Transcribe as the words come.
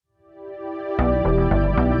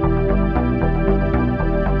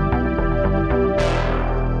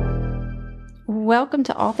Welcome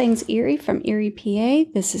to All Things Erie from Erie,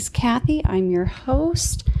 PA. This is Kathy. I'm your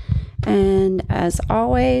host. And as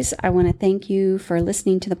always, I want to thank you for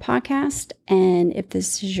listening to the podcast. And if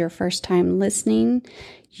this is your first time listening,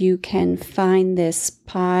 you can find this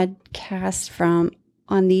podcast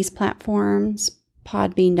on these platforms,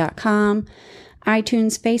 podbean.com,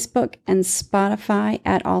 iTunes, Facebook, and Spotify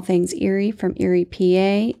at All Things Erie from Erie,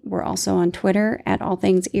 PA. We're also on Twitter at All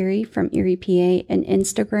Things Erie from Erie, PA, and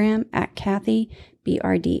Instagram at Kathy,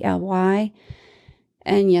 BRDLY.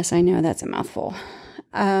 And yes, I know that's a mouthful.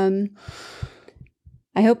 I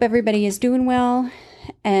hope everybody is doing well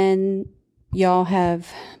and y'all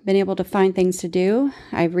have been able to find things to do.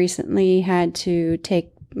 I've recently had to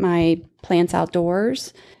take my plants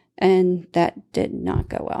outdoors, and that did not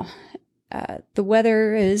go well. The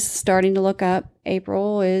weather is starting to look up.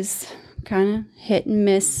 April is kind of hit and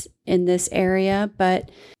miss in this area, but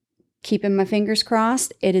keeping my fingers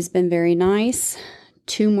crossed. It has been very nice.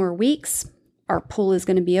 2 more weeks. Our pool is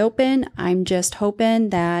going to be open. I'm just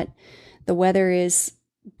hoping that the weather is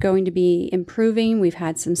going to be improving. We've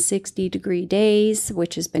had some 60-degree days,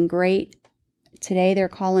 which has been great. Today they're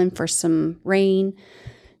calling for some rain,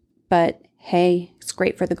 but hey, it's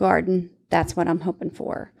great for the garden. That's what I'm hoping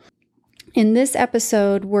for. In this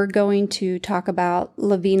episode, we're going to talk about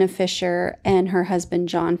Lavina Fisher and her husband,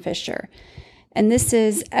 John Fisher. And this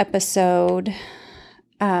is episode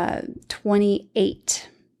 28.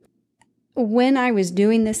 When I was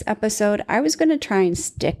doing this episode, I was going to try and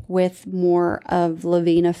stick with more of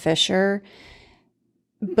Lavina Fisher,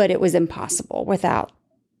 but it was impossible without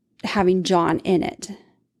having John in it.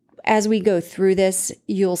 As we go through this,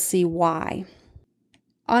 you'll see why.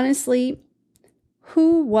 Honestly,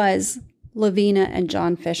 who was Lavina and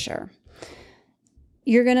John Fisher?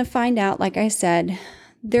 You're going to find out, like I said,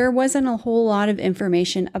 there wasn't a whole lot of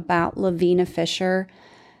information about Lavina Fisher.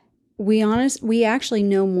 We actually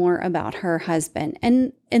know more about her husband.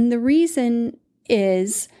 And the reason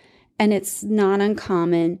is, and it's not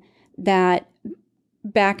uncommon, that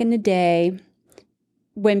back in the day,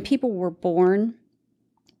 when people were born,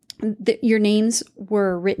 your names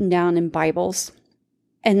were written down in Bibles,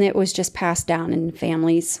 and it was just passed down in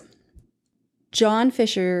families. John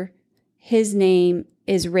Fisher, his name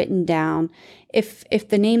is written down. If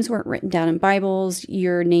the names weren't written down in Bibles,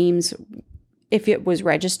 your names, if it was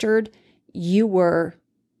registered, you were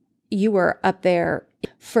up there.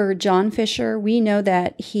 For John Fisher, we know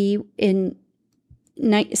that in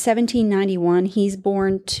 1791, he's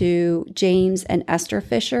born to James and Esther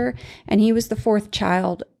Fisher, and he was the 4th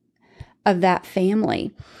child of that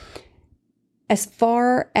family. As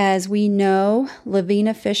far as we know,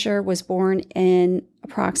 Lavina Fisher was born in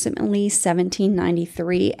approximately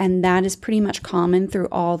 1793, and that is pretty much common through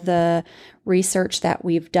all the research that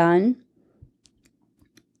we've done.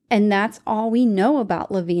 And that's all we know about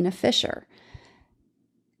Lavina Fisher,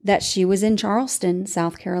 that she was in Charleston,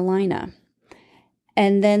 South Carolina.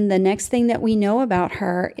 And then the next thing that we know about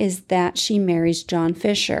her is that she marries John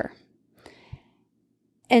Fisher,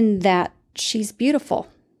 and that she's beautiful.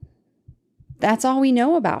 That's all we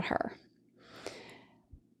know about her.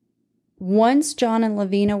 Once John and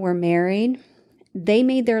Lavina were married, they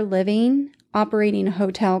made their living operating a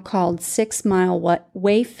hotel called 6 Mile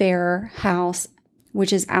Wayfarer House,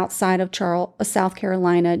 which is outside of South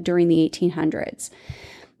Carolina during the 1800s.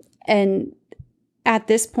 And at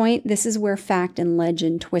this point, this is where fact and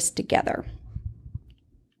legend twist together.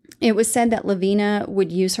 It was said that Lavina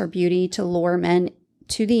would use her beauty to lure men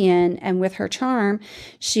to the inn, and with her charm,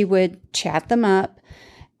 she would chat them up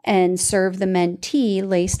and serve the men tea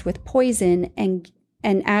laced with poison. And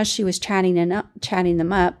as she was chatting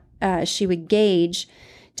them up, she would gauge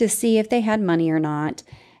to see if they had money or not.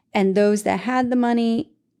 And those that had the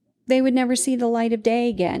money, they would never see the light of day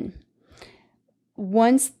again.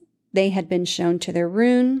 Once they had been shown to their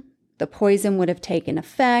room, the poison would have taken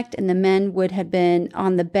effect, and the men would have been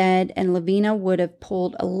on the bed, and Lavina would have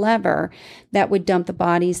pulled a lever that would dump the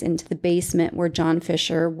bodies into the basement where John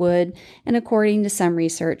Fisher would, and according to some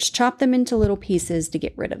research, chop them into little pieces to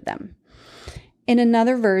get rid of them. In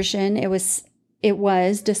another version, it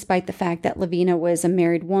was despite the fact that Lavina was a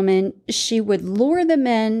married woman, she would lure the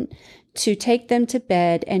men to take them to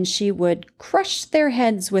bed, and she would crush their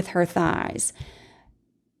heads with her thighs.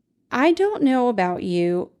 I don't know about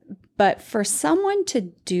you, but for someone to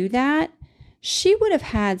do that, she would have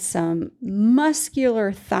had some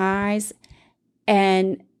muscular thighs.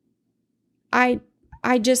 And I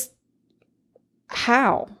just,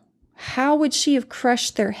 how would she have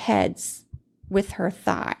crushed their heads with her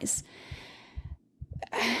thighs?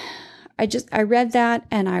 I read that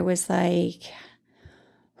and I was like,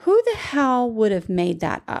 who the hell would have made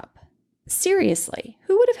that up? Seriously,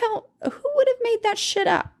 who would have made that shit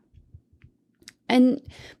up?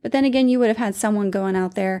 But then again, you would have had someone going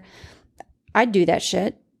out there. I'd do that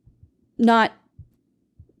shit. Not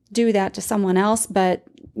do that to someone else, but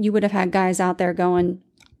you would have had guys out there going,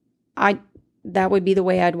 that would be the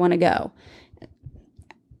way I'd want to go.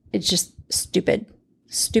 It's just stupid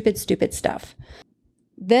stuff.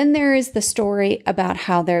 Then there is the story about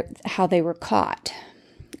how they were caught,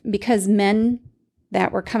 because men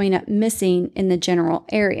that were coming up missing in the general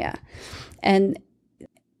area. And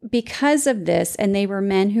because of this, and they were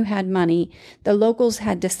men who had money, the locals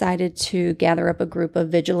had decided to gather up a group of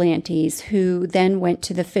vigilantes who then went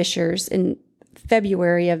to the Fishers in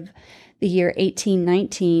February of the year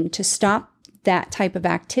 1819 to stop that type of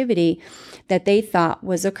activity that they thought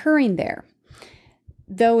was occurring there.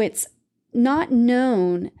 Though it's not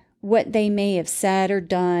known what they may have said or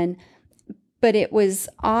done, but it was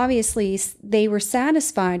obviously they were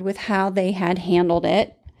satisfied with how they had handled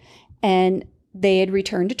it, and they had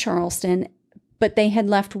returned to Charleston, but they had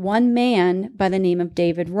left one man by the name of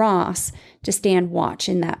David Ross to stand watch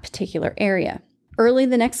in that particular area. Early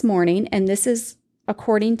the next morning, and this is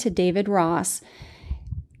according to David Ross,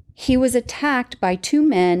 he was attacked by two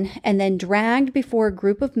men and then dragged before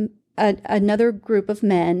another group of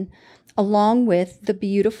men, along with the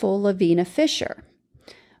beautiful Lavina Fisher,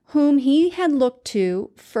 whom he had looked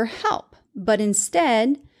to for help. But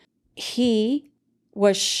instead, he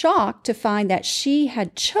was shocked to find that she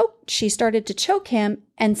started to choke him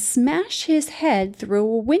and smash his head through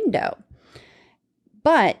a window.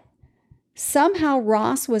 But somehow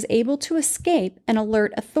Ross was able to escape and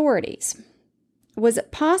alert authorities. Was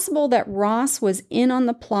it possible that Ross was in on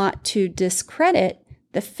the plot to discredit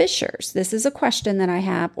the Fishers? This is a question that I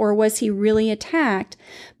have. Or was he really attacked,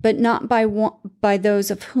 but not by those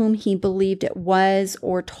of whom he believed it was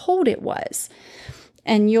or told it was?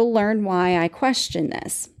 And you'll learn why I question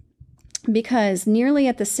this. Because nearly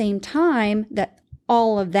at the same time that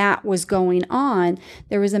all of that was going on,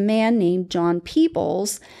 there was a man named John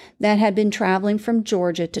Peebles that had been traveling from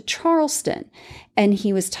Georgia to Charleston. And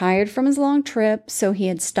he was tired from his long trip, so he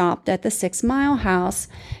had stopped at the 6 Mile House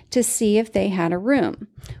to see if they had a room,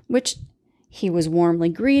 which he was warmly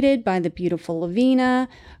greeted by the beautiful Lavina,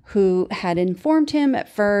 who had informed him at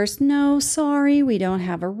first, no, sorry, we don't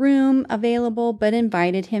have a room available, but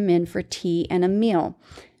invited him in for tea and a meal.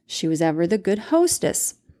 She was ever the good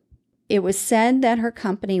hostess. It was said that her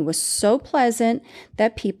company was so pleasant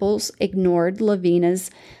that Peebles ignored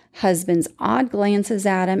Lavina's husband's odd glances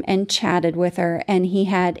at him and chatted with her, and he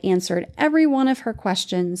had answered every one of her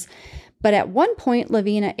questions. But at one point,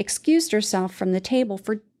 Lavina excused herself from the table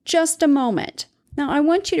for just a moment. Now, I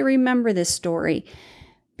want you to remember this story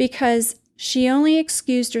because she only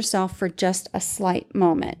excused herself for just a slight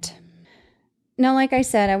moment. Now, like I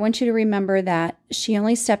said, I want you to remember that she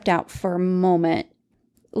only stepped out for a moment.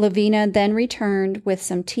 Lavina then returned with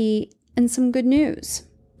some tea and some good news.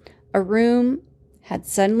 A room had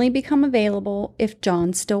suddenly become available if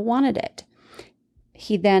John still wanted it.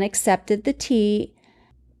 He then accepted the tea.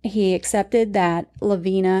 He accepted that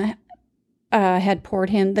Lavina had poured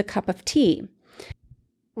him the cup of tea.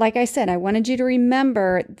 Like I said, I wanted you to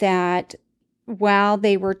remember that while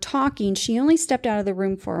they were talking, she only stepped out of the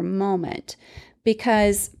room for a moment,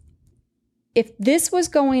 because if this was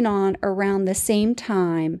going on around the same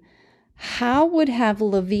time, how would have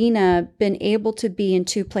Lavina been able to be in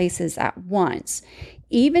two places at once?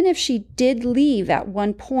 Even if she did leave at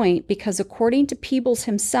one point, because according to Peebles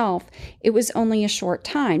himself, it was only a short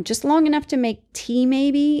time, just long enough to make tea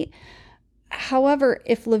maybe. However,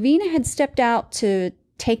 if Lavina had stepped out to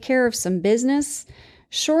take care of some business,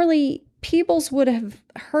 surely Peebles would have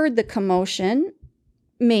heard the commotion,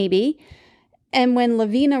 maybe. And when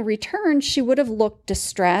Lavina returned, she would have looked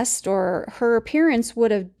distressed, or her appearance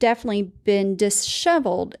would have definitely been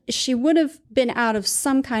disheveled. She would have been out of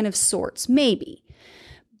some kind of sorts, maybe.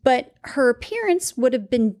 But her appearance would have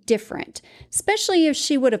been different, especially if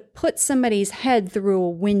she would have put somebody's head through a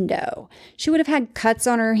window. She would have had cuts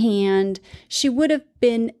on her hand. She would have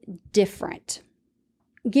been different.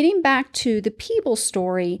 Getting back to the Peebles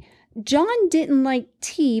story, John didn't like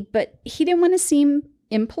tea, but he didn't want to seem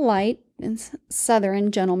impolite and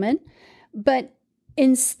Southern gentleman. But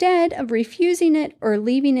instead of refusing it or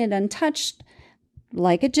leaving it untouched,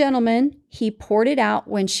 like a gentleman, he poured it out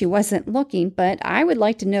when she wasn't looking. But I would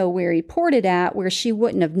like to know where he poured it at, where she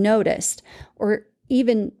wouldn't have noticed, or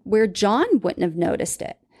even where John wouldn't have noticed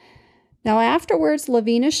it. Now, afterwards,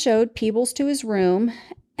 Lavina showed Peebles to his room,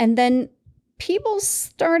 and then Peebles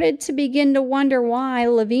started to begin to wonder why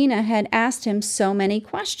Lavina had asked him so many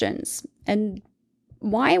questions. And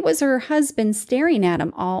why was her husband staring at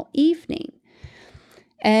him all evening?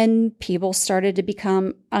 And people started to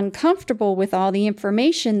become uncomfortable with all the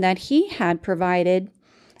information that he had provided.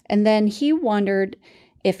 And then he wondered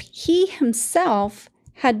if he himself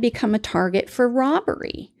had become a target for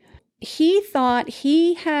robbery. He thought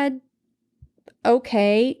he had,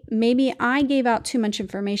 okay, maybe I gave out too much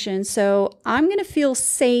information, so I'm going to feel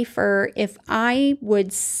safer if I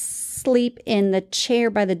would sleep in the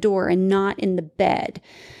chair by the door and not in the bed.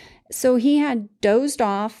 So he had dozed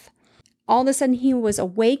off. All of a sudden, he was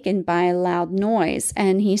awakened by a loud noise,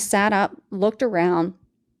 and he sat up, looked around,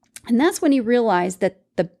 and that's when he realized that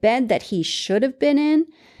the bed that he should have been in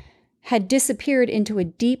had disappeared into a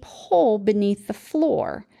deep hole beneath the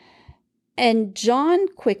floor. And John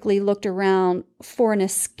quickly looked around for an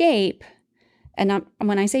escape. And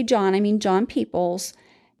when I say John, I mean John Peoples.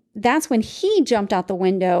 That's when he jumped out the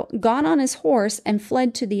window, got on his horse, and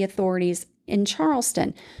fled to the authorities in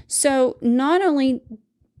Charleston. So not only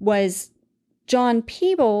was John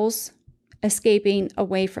Peoples escaping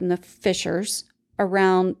away from the Fishers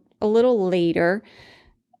around a little later,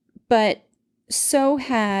 but so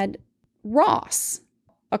had Ross.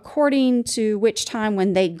 According to which time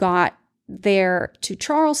when they got there to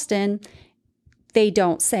Charleston, they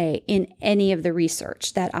don't say in any of the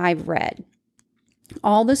research that I've read.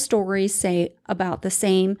 All the stories say about the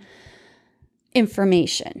same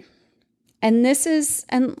information. And this is,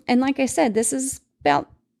 and like I said, this is about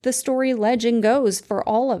the story legend goes for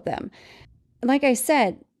all of them. Like I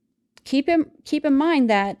said, keep in mind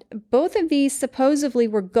that both of these supposedly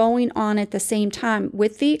were going on at the same time,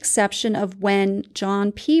 with the exception of when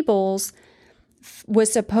John Peoples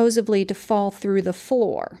was supposedly to fall through the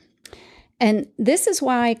floor. And this is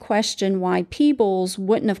why I question why Peebles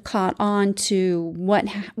wouldn't have caught on to what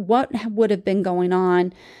would have been going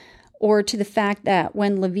on, or to the fact that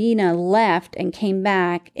when Lavina left and came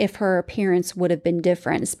back, if her appearance would have been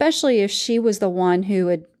different, especially if she was the one who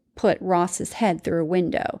had put Ross's head through a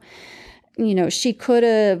window. You know, she could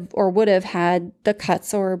have or would have had the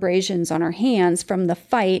cuts or abrasions on her hands from the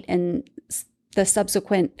fight and the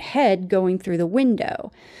subsequent head going through the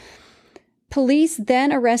window. Police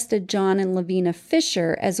then arrested John and Lavina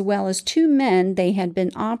Fisher, as well as two men they had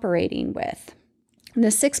been operating with.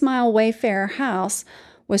 The 6 Mile Wayfarer house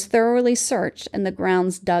was thoroughly searched and the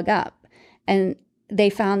grounds dug up, and they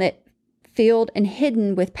found it filled and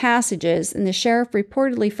hidden with passages, and the sheriff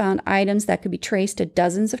reportedly found items that could be traced to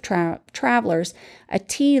dozens of travelers, a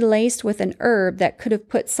tea laced with an herb that could have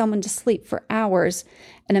put someone to sleep for hours,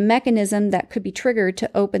 and a mechanism that could be triggered to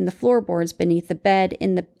open the floorboards beneath the bed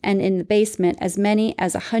in the basement, as many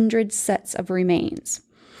as 100 sets of remains.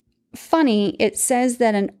 Funny, it says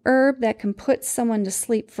that an herb that can put someone to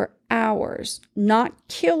sleep for hours, not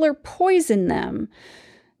kill or poison them.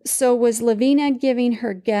 So was Lavina giving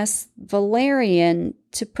her guests valerian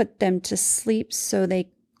to put them to sleep so they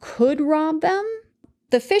could rob them?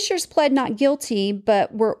 The Fishers pled not guilty,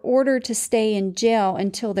 but were ordered to stay in jail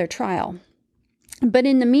until their trial. But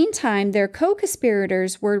in the meantime, their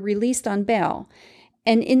co-conspirators were released on bail.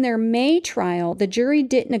 And in their May trial, the jury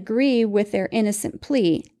didn't agree with their innocent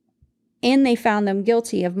plea, and they found them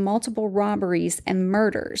guilty of multiple robberies and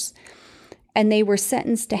murders. And they were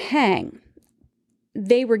sentenced to hang.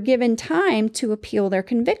 They were given time to appeal their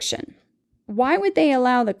conviction. Why would they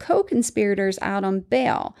allow the co-conspirators out on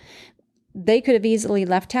bail? They could have easily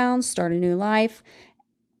left town, start a new life,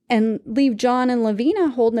 and leave John and Lavina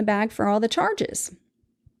holding the bag for all the charges.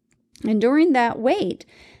 And during that wait,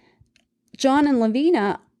 John and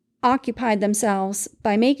Lavina occupied themselves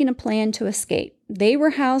by making a plan to escape. They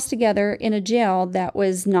were housed together in a jail that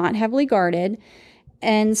was not heavily guarded,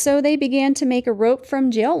 and so they began to make a rope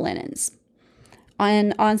from jail linens.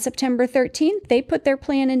 On September 13th, they put their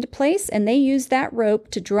plan into place, and they used that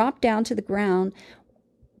rope to drop down to the ground,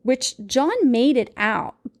 which John made it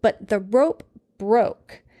out, but the rope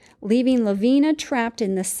broke, leaving Lavina trapped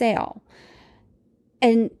in the cell.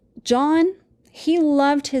 And John, he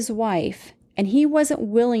loved his wife, and he wasn't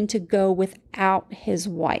willing to go without his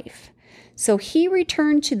wife. So he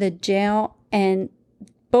returned to the jail, and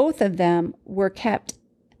both of them were kept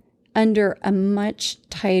under a much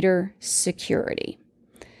tighter security.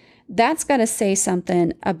 That's got to say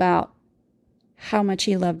something about how much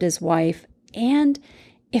he loved his wife. And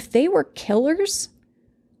if they were killers,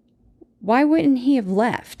 why wouldn't he have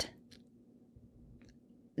left?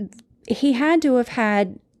 He had to have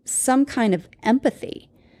had some kind of empathy,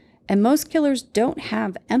 and most killers don't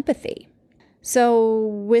have empathy. So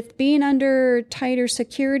with being under tighter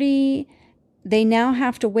security, they now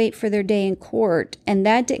have to wait for their day in court, and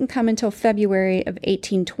that didn't come until February of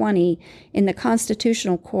 1820 in the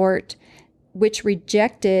Constitutional Court. which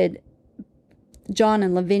rejected John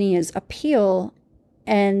and Lavinia's appeal,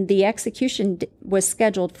 and the execution was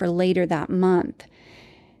scheduled for later that month.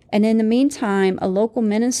 And in the meantime, a local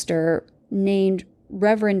minister named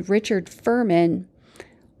Reverend Richard Furman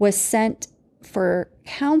was sent for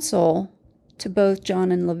counsel to both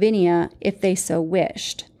John and Lavinia if they so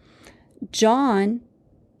wished. John,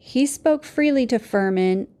 he spoke freely to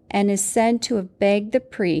Furman and is said to have begged the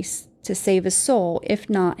priest to save his soul, if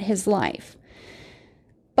not his life.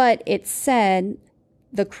 But it's said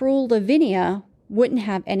the cruel Lavinia wouldn't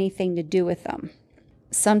have anything to do with them.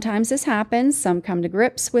 Sometimes this happens. Some come to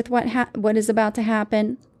grips with what is about to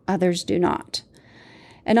happen. Others do not.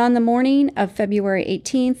 And on the morning of February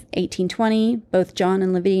 18th, 1820, both John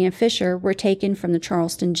and Lavinia Fisher were taken from the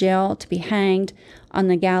Charleston jail to be hanged on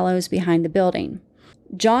the gallows behind the building.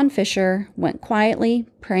 John Fisher went quietly,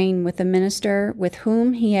 praying with a minister with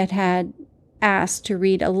whom he had asked to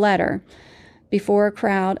read a letter before a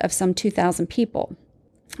crowd of some 2,000 people.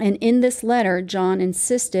 And in this letter, John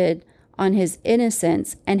insisted on his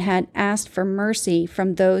innocence and had asked for mercy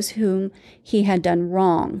from those whom he had done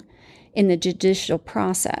wrong in the judicial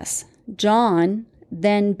process. John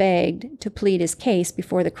then begged to plead his case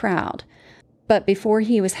before the crowd. But before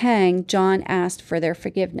he was hanged, John asked for their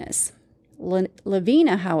forgiveness.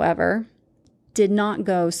 Lavinia, however, did not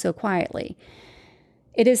go so quietly.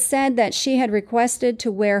 It is said that she had requested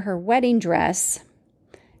to wear her wedding dress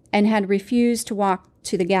and had refused to walk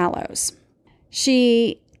to the gallows.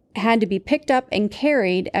 She had to be picked up and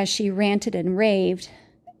carried as she ranted and raved.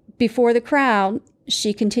 Before the crowd,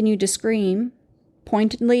 she continued to scream,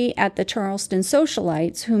 pointedly at the Charleston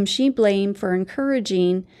socialites, whom she blamed for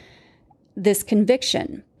encouraging this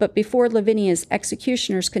conviction. But before Lavinia's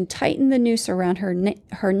executioners could tighten the noose around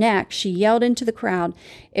her neck, she yelled into the crowd,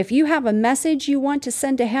 "If you have a message you want to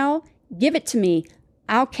send to hell, give it to me.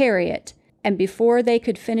 I'll carry it." And before they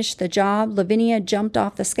could finish the job, Lavinia jumped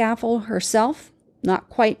off the scaffold herself, not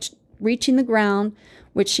quite reaching the ground,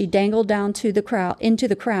 which she dangled down into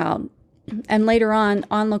the crowd. And later on,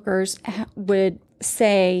 onlookers would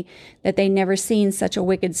say that they never seen such a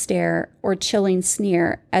wicked stare or chilling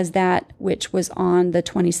sneer as that which was on the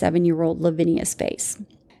 27-year-old Lavinia's face.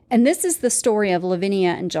 And this is the story of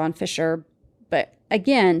Lavinia and John Fisher. But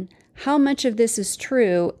again, how much of this is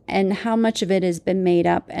true and how much of it has been made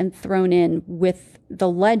up and thrown in with the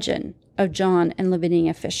legend of John and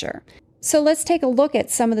Lavinia Fisher? So let's take a look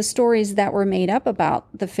at some of the stories that were made up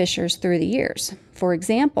about the Fishers through the years. For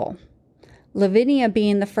example, Lavinia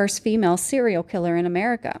being the first female serial killer in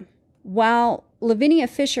America. While Lavinia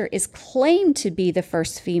Fisher is claimed to be the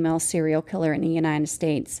first female serial killer in the United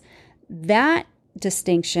States, that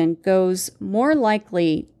distinction goes more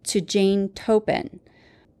likely to Jane Toppan.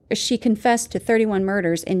 She confessed to 31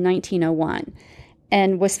 murders in 1901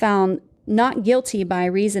 and was found not guilty by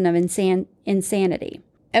reason of insanity.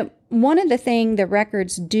 One of the things the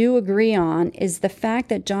records do agree on is the fact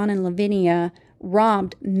that John and Lavinia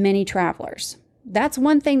robbed many travelers. That's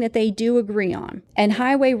one thing that they do agree on. And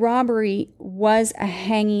highway robbery was a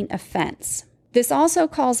hanging offense. This also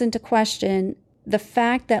calls into question the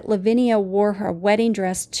fact that Lavinia wore her wedding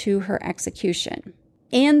dress to her execution,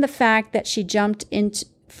 and the fact that she jumped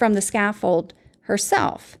from the scaffold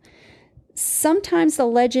herself. Sometimes the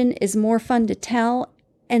legend is more fun to tell,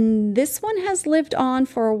 and this one has lived on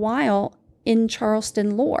for a while in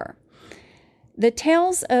Charleston lore. The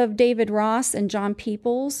tales of David Ross and John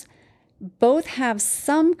Peoples both have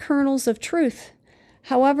some kernels of truth.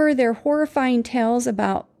 However, their horrifying tales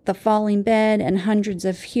about the falling bed and hundreds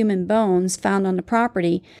of human bones found on the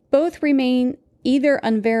property both remain either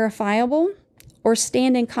unverifiable or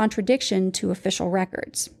stand in contradiction to official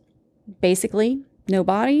records. Basically, no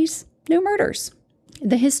bodies, no murders.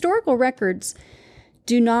 The historical records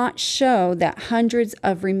do not show that hundreds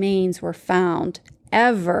of remains were found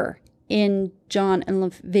ever in John and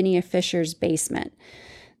Lavinia Fisher's basement.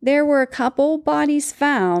 There were a couple bodies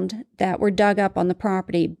found that were dug up on the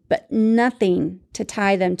property, but nothing to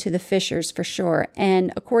tie them to the Fishers for sure.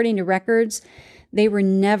 And according to records, they were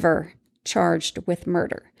never charged with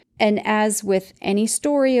murder. And as with any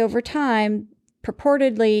story over time,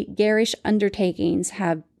 purportedly garish undertakings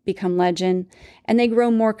have become legend, and they grow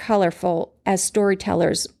more colorful as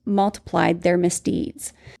storytellers multiplied their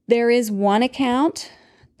misdeeds. There is one account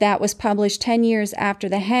that was published 10 years after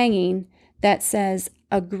the hanging that says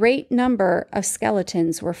a great number of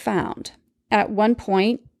skeletons were found. At one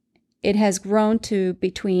point, it has grown to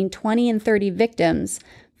between 20 and 30 victims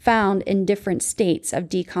found in different states of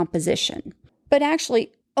decomposition. But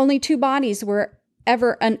actually, only 2 bodies were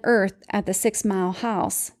ever unearthed at the 6 Mile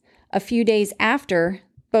house. A few days after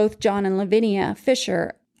both John and Lavinia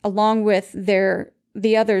Fisher along with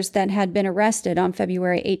the others that had been arrested on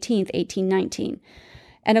February 18th, 1819.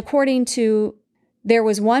 And according to, there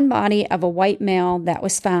was one body of a white male that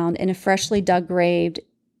was found in a freshly dug grave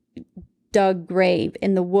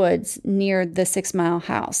in the woods near the 6 Mile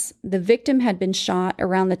house. The victim had been shot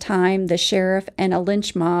around the time the sheriff and a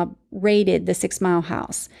lynch mob raided the 6 Mile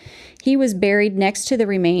house. He was buried next to the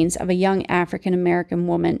remains of a young African American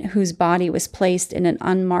woman whose body was placed in an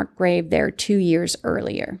unmarked grave there 2 years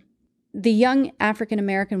earlier. The young African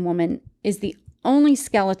American woman is the only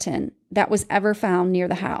skeleton that was ever found near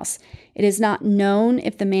the house. It is not known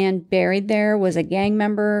if the man buried there was a gang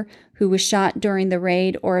member who was shot during the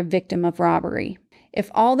raid or a victim of robbery. If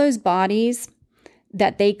all those bodies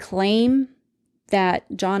that they claim that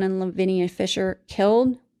John and Lavinia Fisher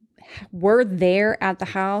killed were there at the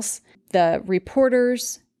house, the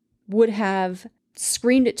reporters would have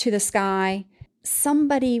screamed it to the sky.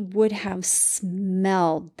 Somebody would have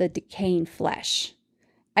smelled the decaying flesh.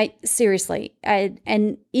 Seriously,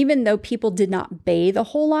 and even though people did not bathe a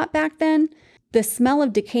whole lot back then, the smell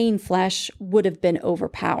of decaying flesh would have been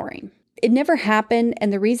overpowering. It never happened,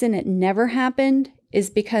 and the reason it never happened is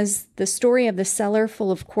because the story of the cellar full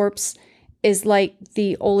of corpse is like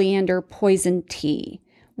the oleander poison tea,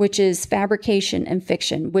 which is fabrication and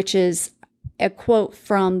fiction, which is a quote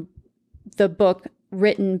from the book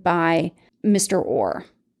written by Mr. Orr.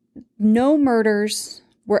 No murders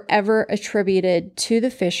were ever attributed to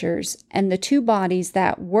the Fishers, and the 2 bodies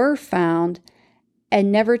that were found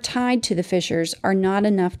and never tied to the Fishers are not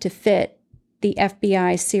enough to fit the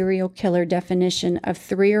FBI serial killer definition of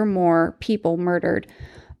 3 or more people murdered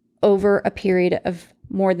over a period of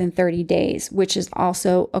more than 30 days, which is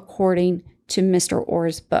also according to Mr.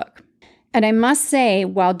 Orr's book. And I must say,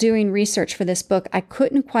 while doing research for this book, I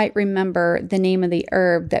couldn't quite remember the name of the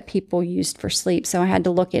herb that people used for sleep, so I had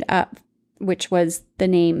to look it up, which was the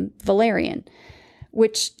name valerian,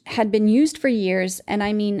 which had been used for years, and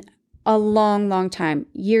I mean a long, long time,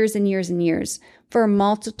 years and years and years, for a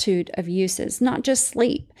multitude of uses, not just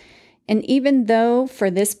sleep. And even though for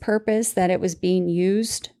this purpose that it was being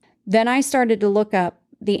used, then I started to look up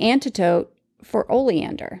the antidote for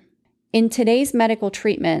oleander. In today's medical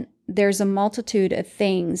treatment, there's a multitude of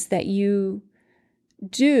things that you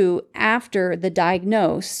do after the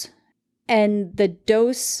diagnose, and the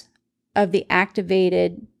dose of the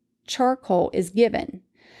activated charcoal is given.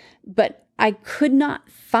 But I could not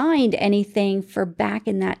find anything for back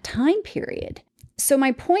in that time period. So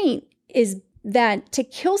my point is that to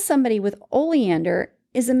kill somebody with oleander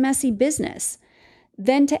is a messy business.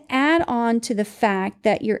 Then to add on to the fact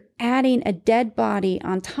that you're adding a dead body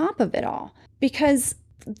on top of it all, because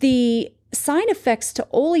the side effects to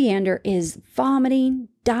oleander is vomiting,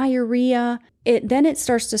 diarrhea. Then it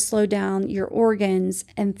starts to slow down your organs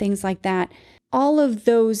and things like that. All of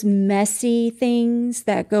those messy things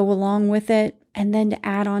that go along with it, and then to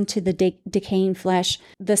add on to the decaying flesh,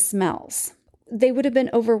 the smells. They would have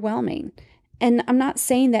been overwhelming. And I'm not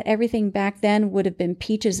saying that everything back then would have been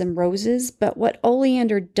peaches and roses, but what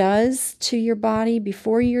oleander does to your body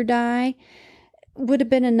before you die would have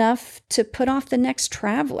been enough to put off the next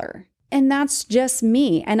traveler. And that's just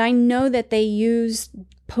me. And I know that they use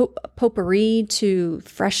potpourri to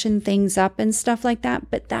freshen things up and stuff like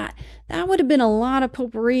that, but that would have been a lot of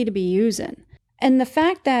potpourri to be using. And the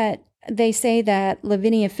fact that they say that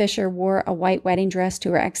Lavinia Fisher wore a white wedding dress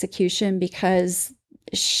to her execution because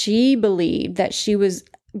she believed that she was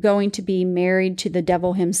going to be married to the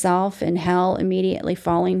devil himself in hell immediately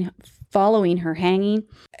following her hanging.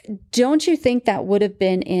 Don't you think that would have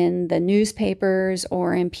been in the newspapers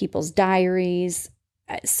or in people's diaries?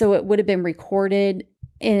 So it would have been recorded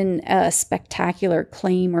in a spectacular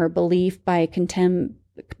claim or belief by a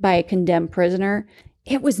condemned prisoner.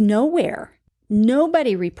 It was nowhere.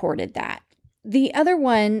 Nobody reported that. The other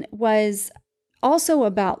one was also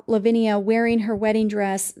about Lavinia wearing her wedding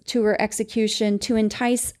dress to her execution to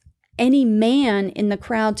entice any man in the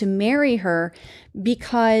crowd to marry her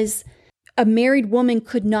because a married woman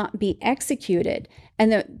could not be executed.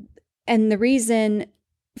 And the reason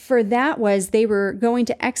for that was they were going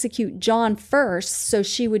to execute John first, so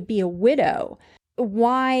she would be a widow.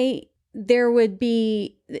 Why there would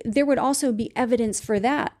also be evidence for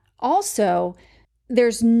that. Also,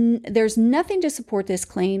 there's nothing to support this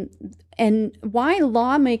claim, and why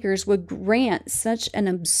lawmakers would grant such an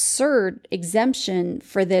absurd exemption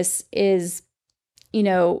for this is,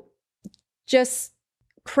 just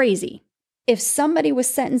crazy. If somebody was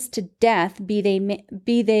sentenced to death, be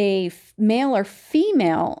they male or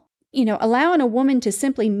female, allowing a woman to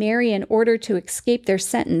simply marry in order to escape their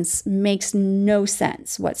sentence makes no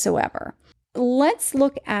sense whatsoever. Let's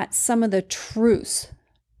look at some of the truths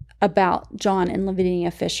about John and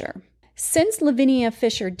Lavinia Fisher. Since Lavinia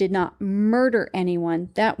Fisher did not murder anyone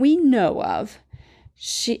that we know of,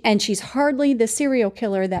 she's hardly the serial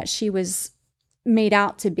killer that she was made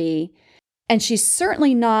out to be, and she's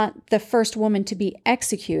certainly not the first woman to be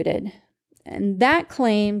executed. And that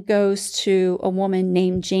claim goes to a woman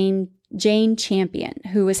named Jane Champion,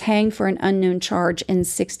 who was hanged for an unknown charge in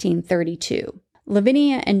 1632.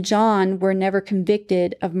 Lavinia and John were never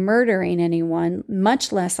convicted of murdering anyone,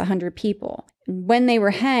 much less 100 people. When they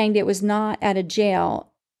were hanged, it was not at a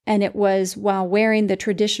jail, and it was while wearing the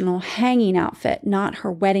traditional hanging outfit, not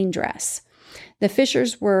her wedding dress. The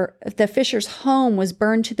Fishers' home was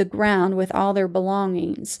burned to the ground with all their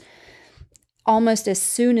belongings almost as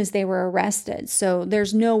soon as they were arrested. So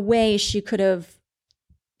there's no way she could have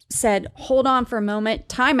said, hold on for a moment,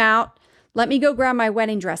 time out, let me go grab my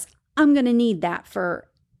wedding dress. I'm going to need that for,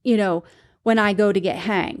 when I go to get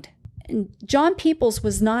hanged. And John Peoples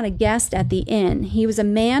was not a guest at the inn. He was a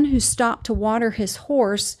man who stopped to water his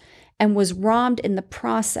horse and was robbed in the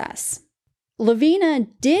process. Lavinia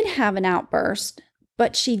did have an outburst,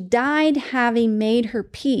 but she died having made her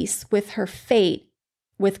peace with her fate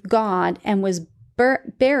with God and was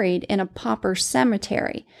buried in a pauper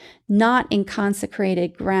cemetery, not in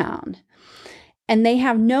consecrated ground. And they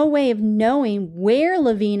have no way of knowing where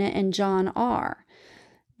Lavinia and John are.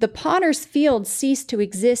 The Potter's Field ceased to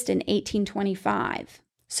exist in 1825,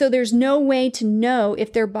 so there's no way to know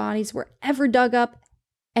if their bodies were ever dug up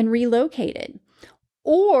and relocated,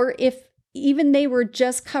 or if even they were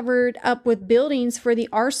just covered up with buildings for the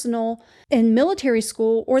arsenal and military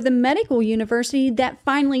school or the medical university that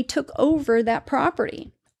finally took over that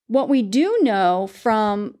property. What we do know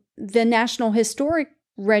from the National Historic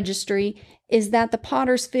Registry is that the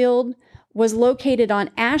Potter's Field was located on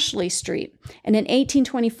Ashley Street, and in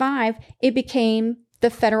 1825, it became the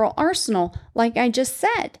Federal Arsenal, like I just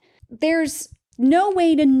said. There's no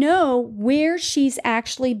way to know where she's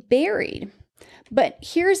actually buried. But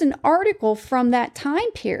here's an article from that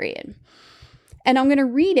time period, and I'm going to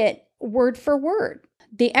read it word for word.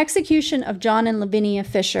 The execution of John and Lavinia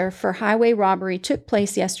Fisher for highway robbery took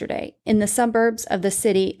place yesterday in the suburbs of the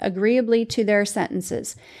city, agreeably to their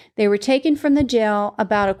sentences. They were taken from the jail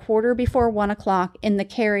about a quarter before 1 o'clock in the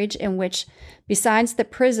carriage in which, besides the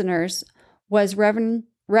prisoners, was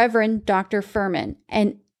Reverend Dr. Furman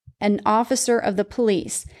and an officer of the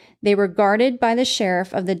police. They were guarded by the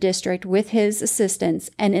sheriff of the district with his assistants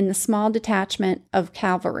and in the small detachment of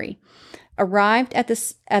cavalry. Arrived at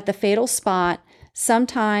the fatal spot, some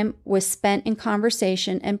time was spent in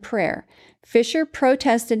conversation and prayer. Fisher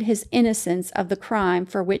protested his innocence of the crime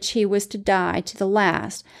for which he was to die to the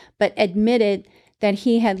last, but admitted that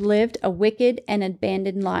he had lived a wicked and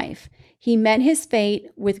abandoned life. He met his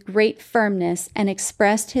fate with great firmness and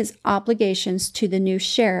expressed his obligations to the new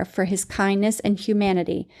sheriff for his kindness and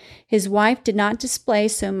humanity. His wife did not display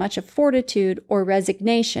so much of fortitude or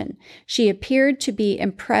resignation. She appeared to be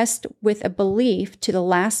impressed with a belief to the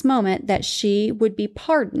last moment that she would be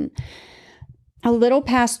pardoned. A little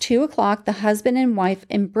past 2 o'clock, the husband and wife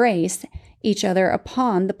embraced each other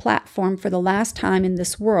upon the platform for the last time in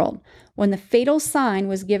this world. When the fatal sign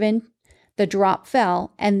was given, the drop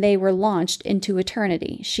fell, and they were launched into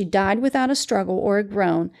eternity. She died without a struggle or a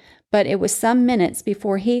groan, but it was some minutes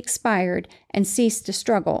before he expired and ceased to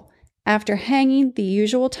struggle. After hanging the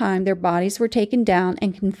usual time, their bodies were taken down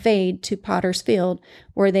and conveyed to Potter's Field,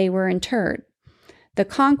 where they were interred. The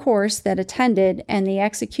concourse that attended and the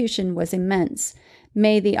execution was immense.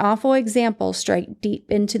 May the awful example strike deep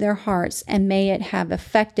into their hearts, and may it have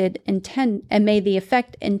may the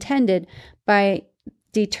effect intended by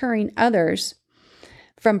deterring others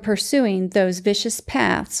from pursuing those vicious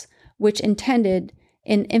paths which intended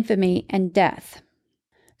in infamy and death.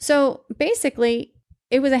 So basically,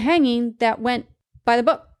 it was a hanging that went by the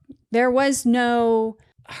book. There was no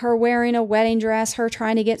her wearing a wedding dress, her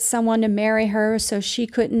trying to get someone to marry her so she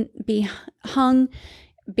couldn't be hung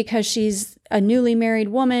because she's a newly married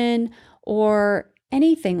woman or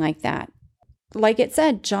anything like that. Like it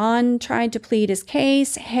said, John tried to plead his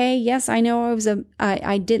case. Hey, yes, I know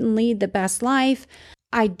I didn't lead the best life.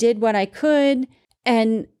 I did what I could,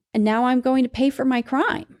 and now I'm going to pay for my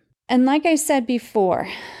crime. And like I said before,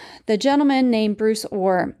 the gentleman named Bruce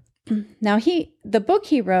Orr, now the book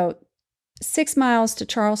he wrote, 6 Miles to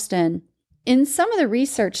Charleston, in some of the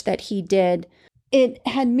research that he did, it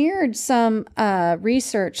had mirrored some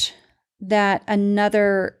research that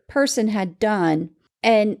another person had done.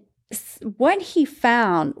 And what he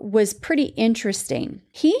found was pretty interesting.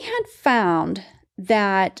 He had found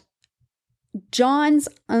that John's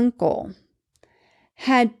uncle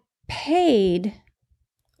had paid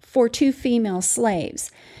for 2 female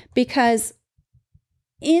slaves, because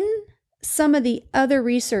in some of the other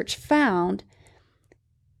research found,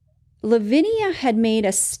 Lavinia had made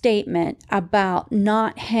a statement about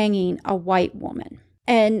not hanging a white woman.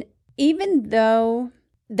 And even though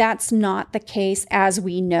that's not the case, as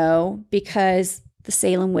we know, because the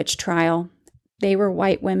Salem witch trial, they were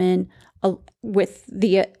white women, with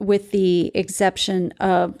the exception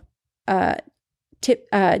of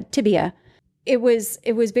Tibia. It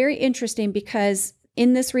was very interesting because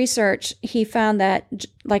in this research, he found that,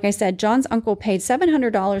 like I said, John's uncle paid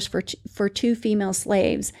 $700 for 2 female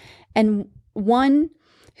slaves, and one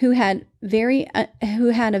who had a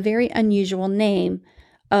very unusual name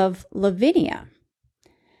of Lavinia.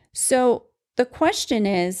 So the question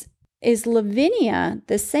is Lavinia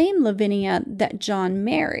the same Lavinia that John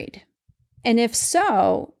married? And if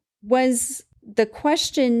so, was the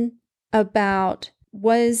question about,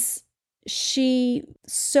 was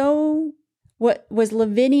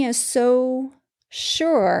Lavinia so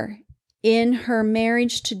sure in her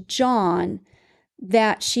marriage to John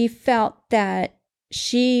that she felt that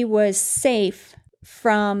she was safe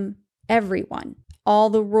from everyone, all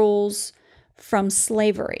the rules from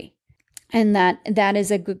slavery? And that is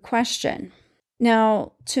a good question.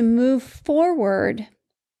 Now, to move forward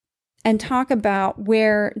and talk about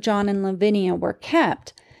where John and Lavinia were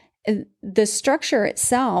kept, the structure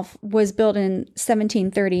itself was built in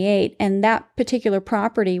 1738, and that particular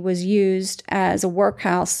property was used as a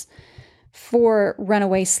workhouse for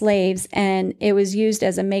runaway slaves, and it was used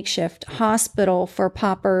as a makeshift hospital for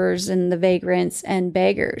paupers and the vagrants and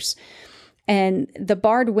beggars. And the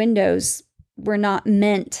barred windows were not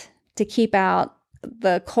meant to keep out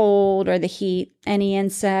the cold or the heat, any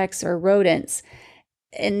insects or rodents.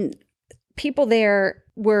 And people there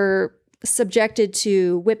were subjected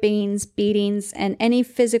to whippings, beatings, and any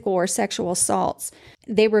physical or sexual assaults.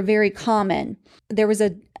 They were very common. There was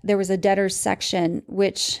a debtors section,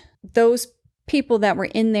 which those people that were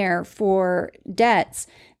in there for debts,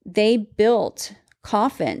 they built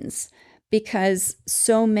coffins because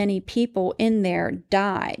so many people in there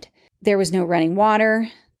died. There was no running water.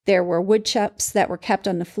 There were wood chips that were kept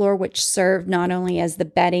on the floor, which served not only as the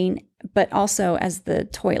bedding, but also as the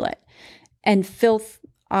toilet. And filth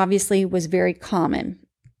obviously was very common.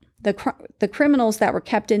 The criminals that were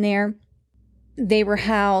kept in there, they were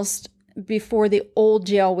housed before the old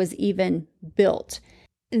jail was even built.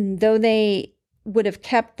 And though they would have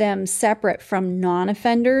kept them separate from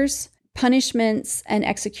non-offenders, punishments and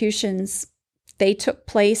executions, they took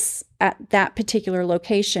place at that particular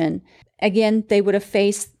location. Again, they would have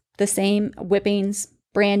faced the same whippings,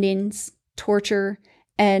 brandings, torture,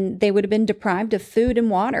 and they would have been deprived of food and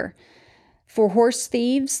water. For horse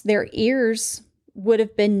thieves, their ears would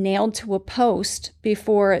have been nailed to a post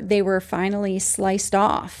before they were finally sliced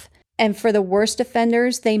off. And for the worst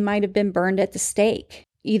offenders, they might have been burned at the stake.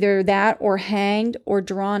 Either that or hanged or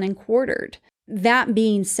drawn and quartered. That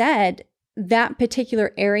being said, that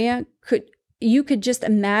particular area you could just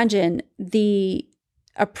imagine the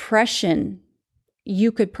oppression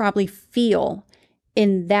you could probably feel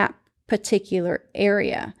in that particular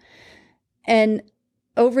area. And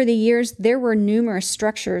over the years, there were numerous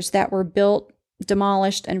structures that were built,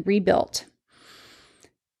 demolished, and rebuilt.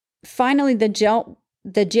 Finally, the jail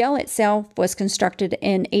itself was constructed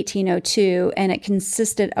in 1802, and it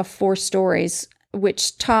consisted of 4 stories,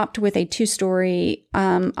 which topped with a 2-story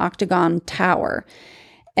octagon tower.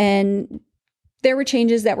 And there were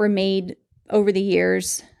changes that were made over the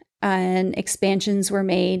years, and expansions were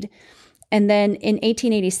made. And then in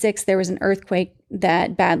 1886, there was an earthquake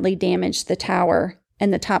that badly damaged the tower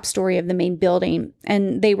and the top story of the main building,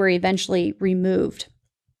 and they were eventually removed.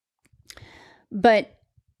 But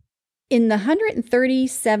in the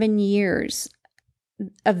 137 years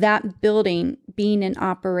of that building being in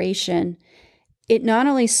operation, it not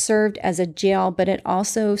only served as a jail, but it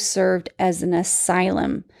also served as an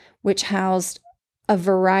asylum, which housed a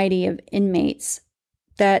variety of inmates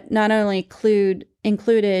that not only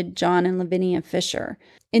included John and Lavinia Fisher.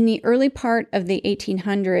 In the early part of the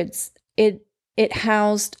 1800s, it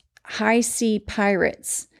housed high sea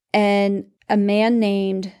pirates and a man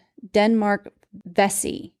named Denmark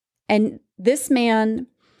Vesey. And this man,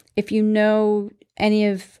 if you know any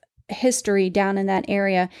of history down in that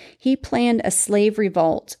area, he planned a slave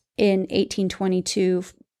revolt in 1822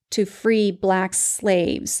 to free black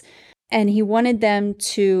slaves. And he wanted them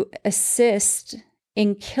to assist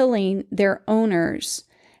in killing their owners.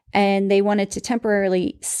 And they wanted to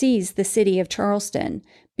temporarily seize the city of Charleston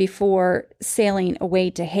before sailing away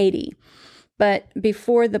to Haiti. But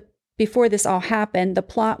before this all happened, the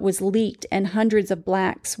plot was leaked and hundreds of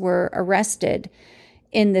blacks were arrested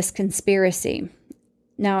in this conspiracy.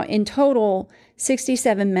 Now, in total,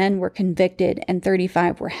 67 men were convicted and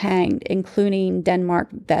 35 were hanged, including Denmark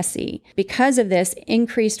Vesey. Because of this,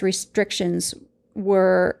 increased restrictions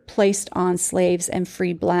were placed on slaves and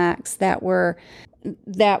free blacks that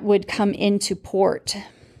would come into port.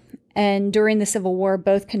 And during the Civil War,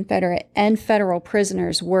 both Confederate and federal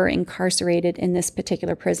prisoners were incarcerated in this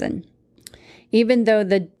particular prison. Even though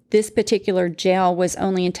this particular jail was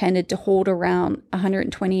only intended to hold around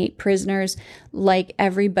 128 prisoners, like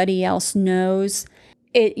everybody else knows,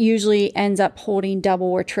 it usually ends up holding double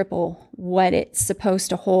or triple what it's supposed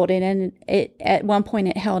to hold. And at one point,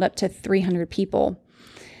 it held up to 300 people.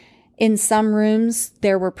 In some rooms,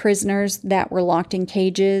 there were prisoners that were locked in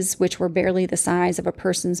cages, which were barely the size of a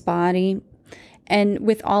person's body. And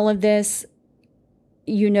with all of this,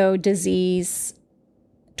 disease,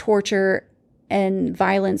 torture, and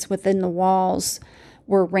violence within the walls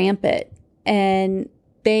were rampant. And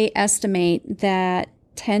they estimate that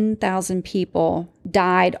 10,000 people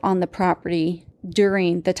died on the property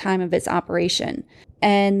during the time of its operation.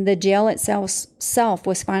 And the jail itself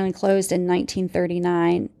was finally closed in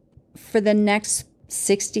 1939. For the next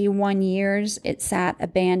 61 years, it sat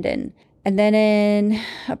abandoned. And then in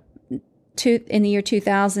the year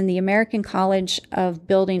 2000, the American College of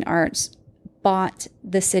Building Arts bought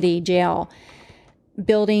the city jail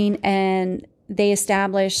building, and they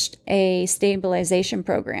established a stabilization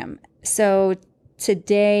program. So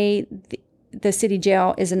today, the city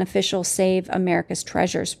jail is an official Save America's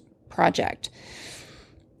Treasures project.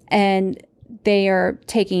 And they are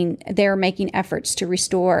making efforts to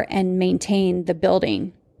restore and maintain the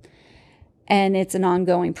building. And it's an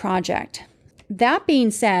ongoing project. That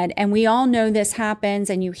being said, and we all know this happens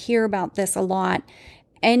and you hear about this a lot,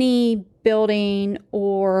 any building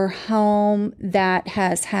or home that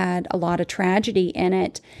has had a lot of tragedy in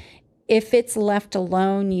it, if it's left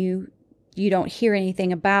alone, you don't hear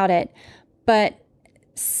anything about it. But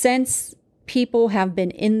since people have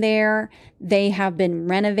been in there, they have been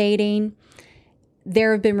renovating,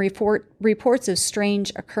 there have been reports of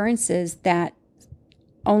strange occurrences that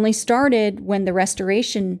only started when the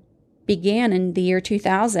restoration began in the year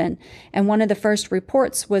 2000. And one of the first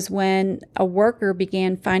reports was when a worker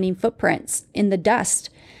began finding footprints in the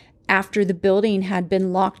dust after the building had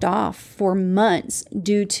been locked off for months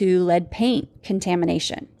due to lead paint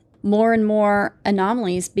contamination. More and more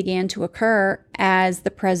anomalies began to occur as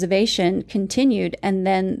the preservation continued, and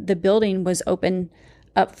then the building was opened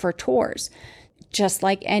up for tours. Just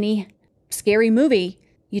like any scary movie,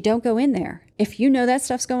 you don't go in there. If you know that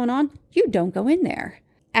stuff's going on, you don't go in there.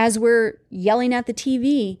 As we're yelling at the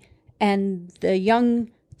TV and the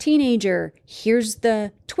young teenager hears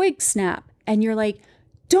the twig snap and you're like,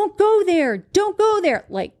 don't go there, don't go there.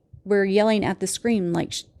 Like we're yelling at the screen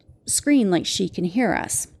like she can hear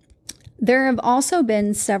us. There have also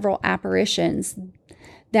been several apparitions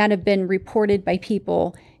that have been reported by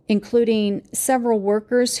people, including several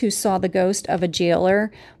workers who saw the ghost of a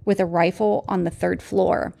jailer with a rifle on the third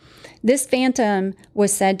floor. This phantom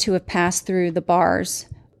was said to have passed through the bars,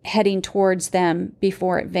 heading towards them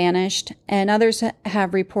before it vanished, and others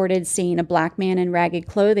have reported seeing a black man in ragged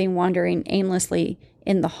clothing wandering aimlessly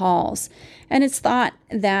in the halls. And it's thought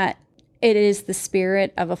that it is the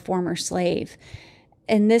spirit of a former slave.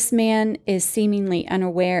 And this man is seemingly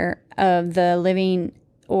unaware of the living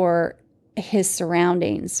or his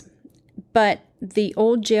surroundings. But the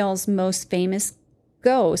old jail's most famous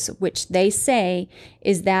ghost, which they say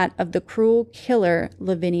is that of the cruel killer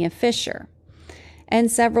Lavinia Fisher.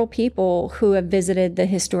 And several people who have visited the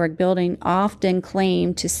historic building often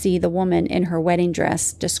claim to see the woman in her wedding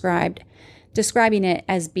dress, describing it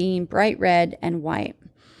as being bright red and white,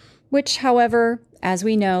 which, however, as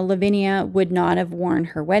we know, Lavinia would not have worn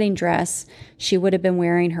her wedding dress. She would have been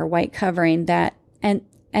wearing her white covering that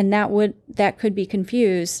could be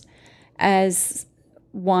confused as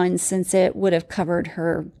one, since it would have covered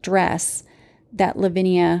her dress that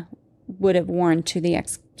Lavinia would have worn to the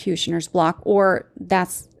executioner's block, or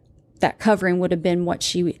that covering would have been what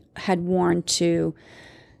she had worn to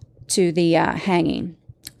the hanging.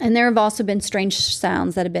 And there have also been strange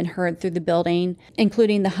sounds that have been heard through the building,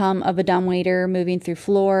 including the hum of a dumbwaiter moving through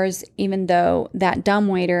floors, even though that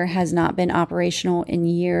dumbwaiter has not been operational in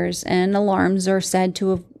years, and alarms are said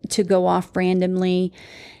to go off randomly.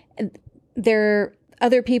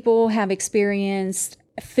 Other people have experienced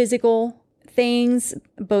physical things.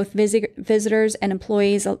 Both visitors and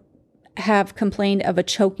employees have complained of a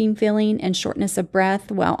choking feeling and shortness of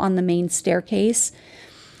breath while on the main staircase.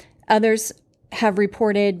 Others have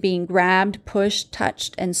reported being grabbed, pushed,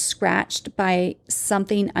 touched, and scratched by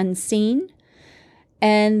something unseen.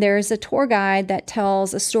 And there's a tour guide that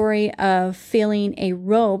tells a story of feeling a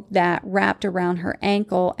rope that wrapped around her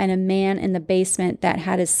ankle and a man in the basement that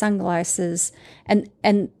had his sunglasses, and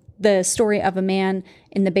the story of a man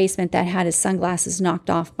in the basement that had his sunglasses knocked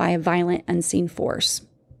off by a violent unseen force.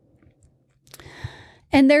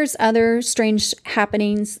 And there's other strange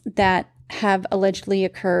happenings that have allegedly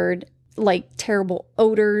occurred, like terrible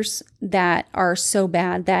odors that are so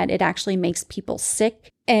bad that it actually makes people sick,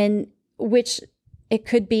 and which it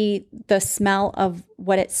could be the smell of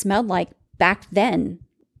what it smelled like back then.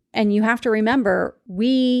 And you have to remember,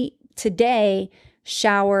 we today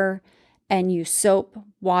shower and use soap,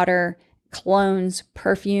 water, colognes,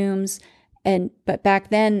 perfumes, but back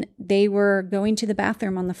then they were going to the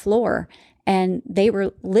bathroom on the floor, and they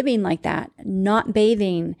were living like that, not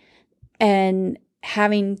bathing, and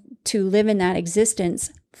having to live in that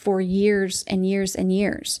existence for years and years and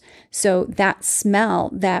years. So that smell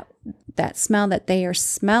that they are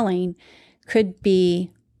smelling could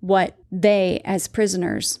be what they, as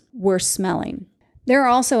prisoners, were smelling. There are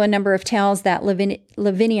also a number of tales that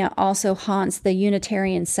Lavinia also haunts the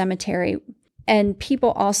Unitarian Cemetery, and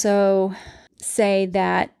people also say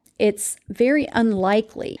that it's very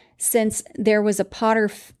unlikely, since there was a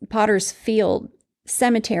Potter's Field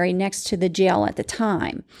cemetery next to the jail at the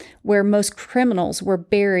time, where most criminals were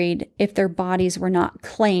buried if their bodies were not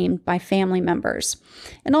claimed by family members.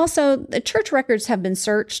 And also, the church records have been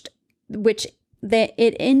searched, which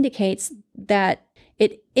it indicates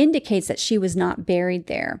that she was not buried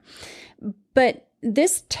there. But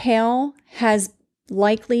this tale has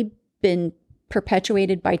likely been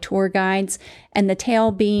perpetuated by tour guides, and the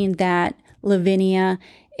tale being that Lavinia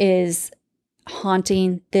is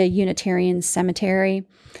haunting the Unitarian Cemetery.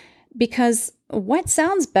 Because what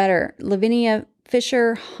sounds better? Lavinia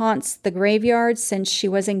Fisher haunts the graveyard since she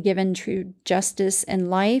wasn't given true justice in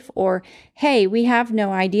life? Or, hey, we have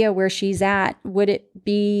no idea where she's at. Would it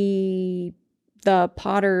be the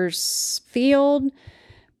Potter's Field?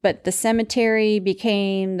 But the cemetery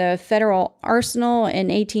became the Federal Arsenal in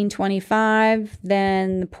 1825,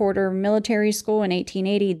 then the Porter Military School in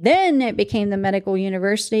 1880, then it became the Medical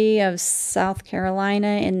University of South Carolina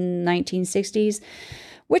in the 1960s.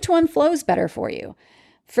 Which one flows better for you?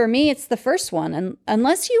 For me, it's the first one, and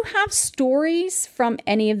unless you have stories from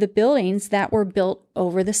any of the buildings that were built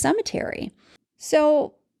over the cemetery.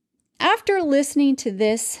 So, after listening to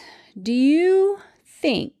this, do you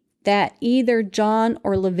think that either John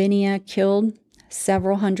or Lavinia killed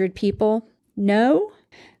several hundred people? No?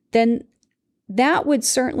 Then that would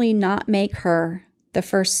certainly not make her the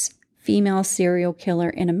first female serial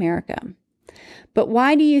killer in America. But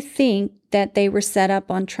why do you think that they were set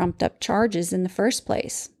up on trumped-up charges in the first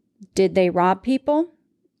place? Did they rob people?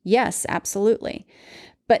 Yes, absolutely.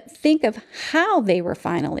 But think of how they were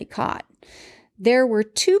finally caught. There were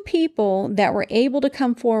two people that were able to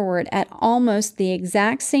come forward at almost the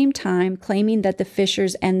exact same time, claiming that the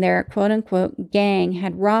Fishers and their quote-unquote gang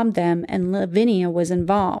had robbed them and Lavinia was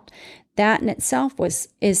involved. That in itself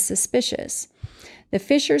is suspicious. The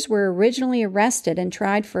Fishers were originally arrested and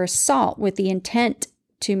tried for assault with the intent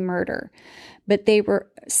to murder, but they were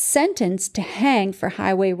sentenced to hang for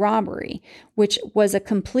highway robbery, which was a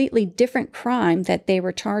completely different crime that they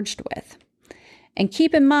were charged with. And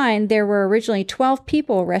keep in mind, there were originally 12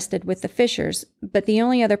 people arrested with the Fishers, but the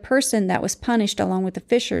only other person that was punished along with the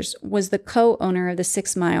Fishers was the co-owner of the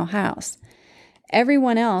 6 Mile house.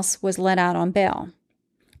 Everyone else was let out on bail.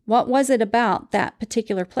 What was it about that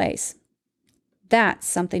particular place? That's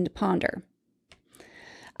something to ponder.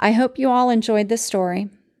 I hope you all enjoyed this story.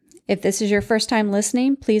 If this is your first time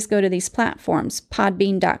listening, please go to these platforms,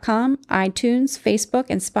 podbean.com, iTunes, Facebook,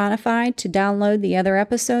 and Spotify to download the other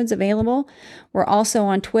episodes available. We're also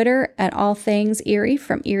on Twitter at All Things Erie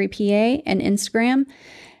from Erie, PA, and Instagram.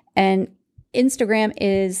 And Instagram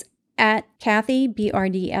is at Kathy,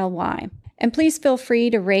 BRDLY. And please feel free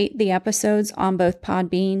to rate the episodes on both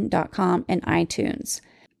podbean.com and iTunes.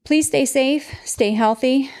 Please stay safe, stay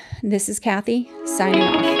healthy. This is Kathy, signing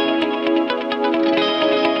off.